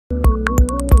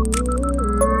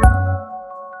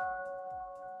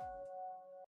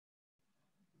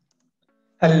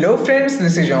Hello friends,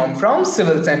 this is John from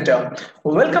Civil Center.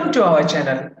 Welcome to our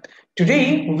channel.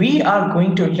 Today we are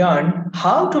going to learn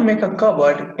how to make a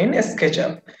cupboard in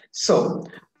SketchUp. So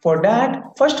for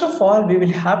that, first of all we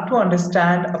will have to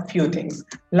understand a few things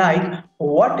like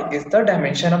what is the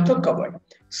dimension of the cupboard.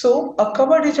 So a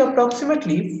cupboard is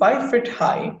approximately 5 feet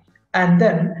high and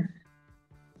then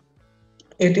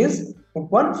it is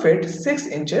 1 feet 6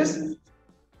 inches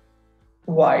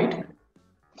wide.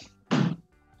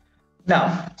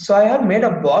 So I have made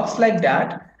a box like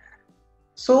that.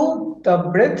 So the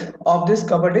breadth of this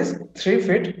cupboard is 3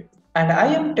 feet and I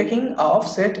am taking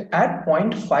offset at zero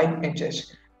point 0.5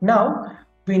 inches. Now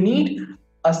we need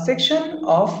a section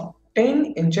of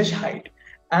 10 inches height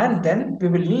and then we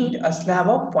will need a slab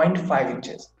of zero point 0.5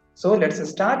 inches. So let's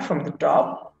start from the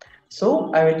top.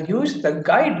 So I will use the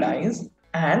guidelines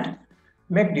and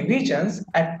make divisions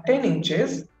at 10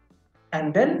 inches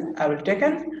and then I will take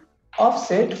an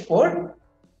offset for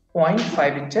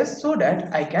 0.5 inches so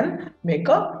that I can make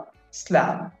a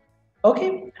slab.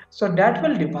 Okay, so that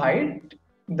will divide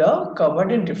the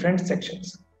cupboard in different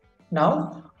sections.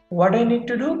 Now what I need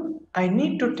to do, I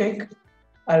need to take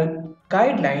a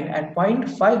guideline at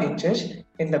 0.5 inches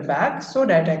in the back so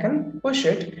that I can push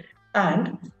it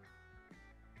and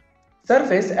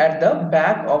surface at the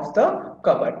back of the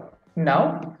cupboard.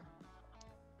 Now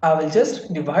I will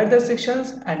just divide the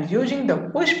sections and using the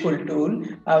push pull tool,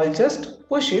 I will just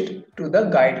push it to the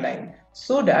guideline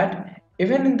so that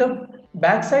even in the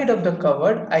back side of the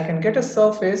cupboard, I can get a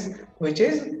surface which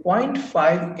is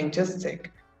 0.5 inches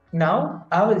thick. Now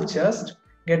I will just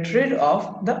get rid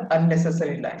of the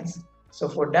unnecessary lines. So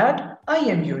for that, I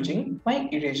am using my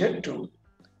eraser tool.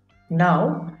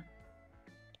 Now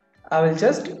I will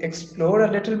just explore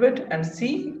a little bit and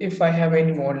see if I have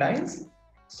any more lines.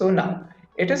 So now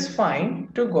it is fine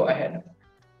to go ahead.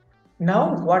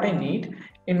 Now what I need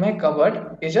in my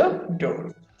cupboard is a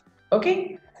door.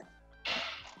 Okay.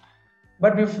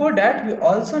 But before that we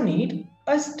also need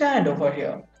a stand over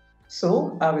here.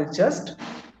 So I will just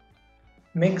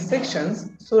make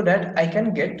sections so that I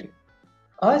can get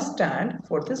a stand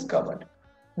for this cupboard.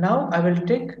 Now I will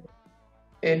take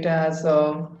it as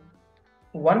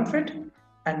 1 foot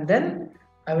and then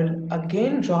I will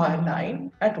again draw a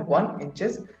line at 1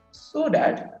 inches so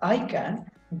that I can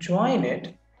join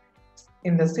it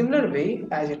in the similar way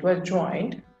as it was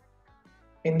joined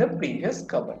in the previous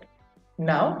cupboard.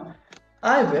 Now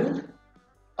I will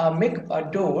make a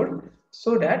door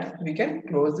so that we can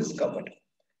close this cupboard.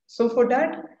 So for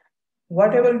that,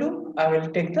 what I will do, I will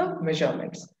take the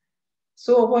measurements.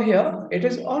 So over here it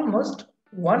is almost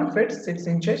 1 foot 6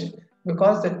 inches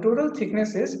because the total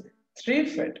thickness is 3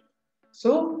 feet.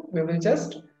 So we will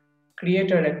just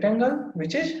create a rectangle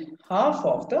which is half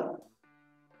of the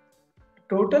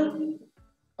total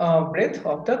breadth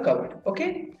of the cupboard.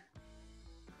 Okay.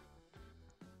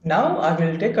 Now I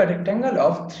will take a rectangle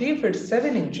of 3 feet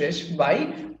 7 inches by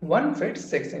 1 feet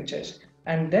 6 inches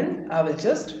and then I will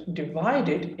just divide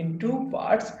it in two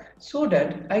parts so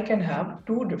that I can have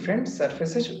two different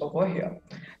surfaces over here.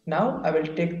 Now I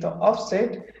will take the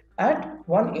offset at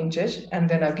 1 inches and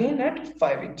then again at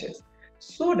 5 inches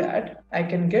so that I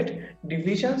can get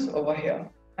divisions over here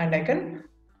and I can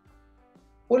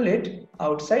pull it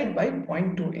outside by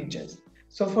 0.2 inches.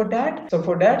 So for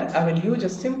that I will use a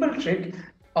simple trick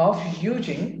of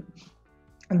using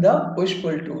the push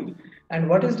pull tool. And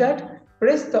what is that?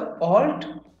 Press the Alt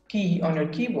key on your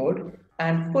keyboard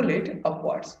and pull it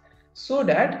upwards so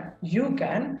that you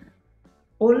can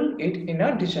pull it in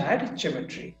a desired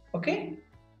geometry. Okay.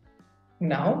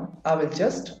 Now I will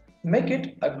just make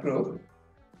it a group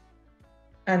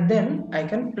and then I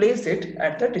can place it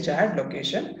at the desired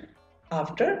location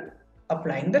after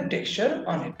applying the texture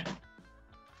on it.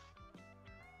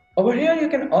 Over here you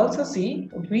can also see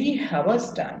we have a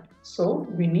stand. So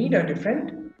we need a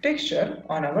different texture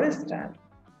on our stand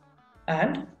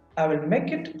and I will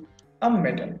make it a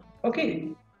metal. Okay.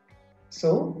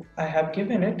 So I have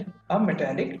given it a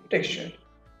metallic texture.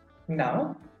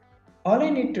 Now all I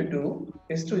need to do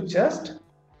is to just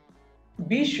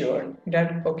be sure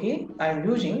that okay, I am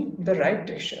using the right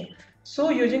texture. So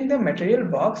using the material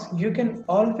box, you can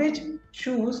always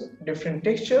choose different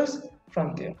textures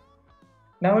from there.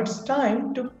 Now it's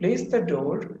time to place the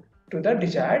door to the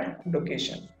desired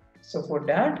location. So for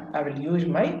that, I will use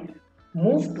my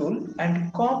move tool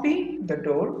and copy the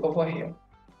door over here.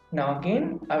 Now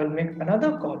again, I will make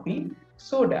another copy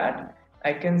so that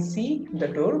I can see the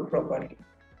door properly.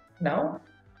 Now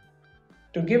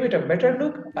to give it a better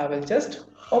look, I will just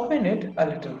open it a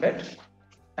little bit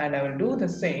and I will do the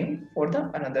same for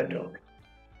the another door.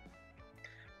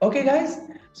 Okay guys,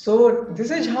 so this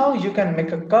is how you can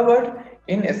make a cupboard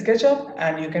in SketchUp,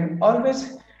 and you can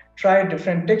always try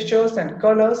different textures and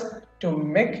colors to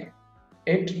make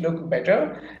it look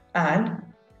better. And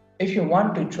if you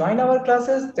want to join our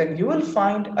classes, then you will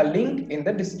find a link in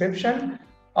the description.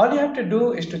 All you have to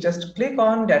do is to just click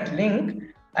on that link,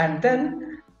 and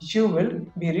then you will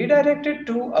be redirected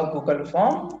to a Google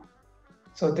form.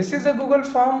 So this is a Google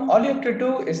form. All you have to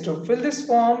do is to fill this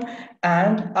form,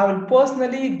 and I will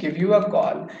personally give you a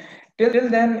call. Till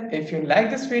then, if you like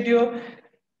this video,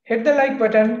 hit the like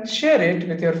button, share it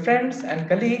with your friends and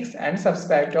colleagues, and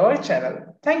subscribe to our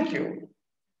channel. Thank you.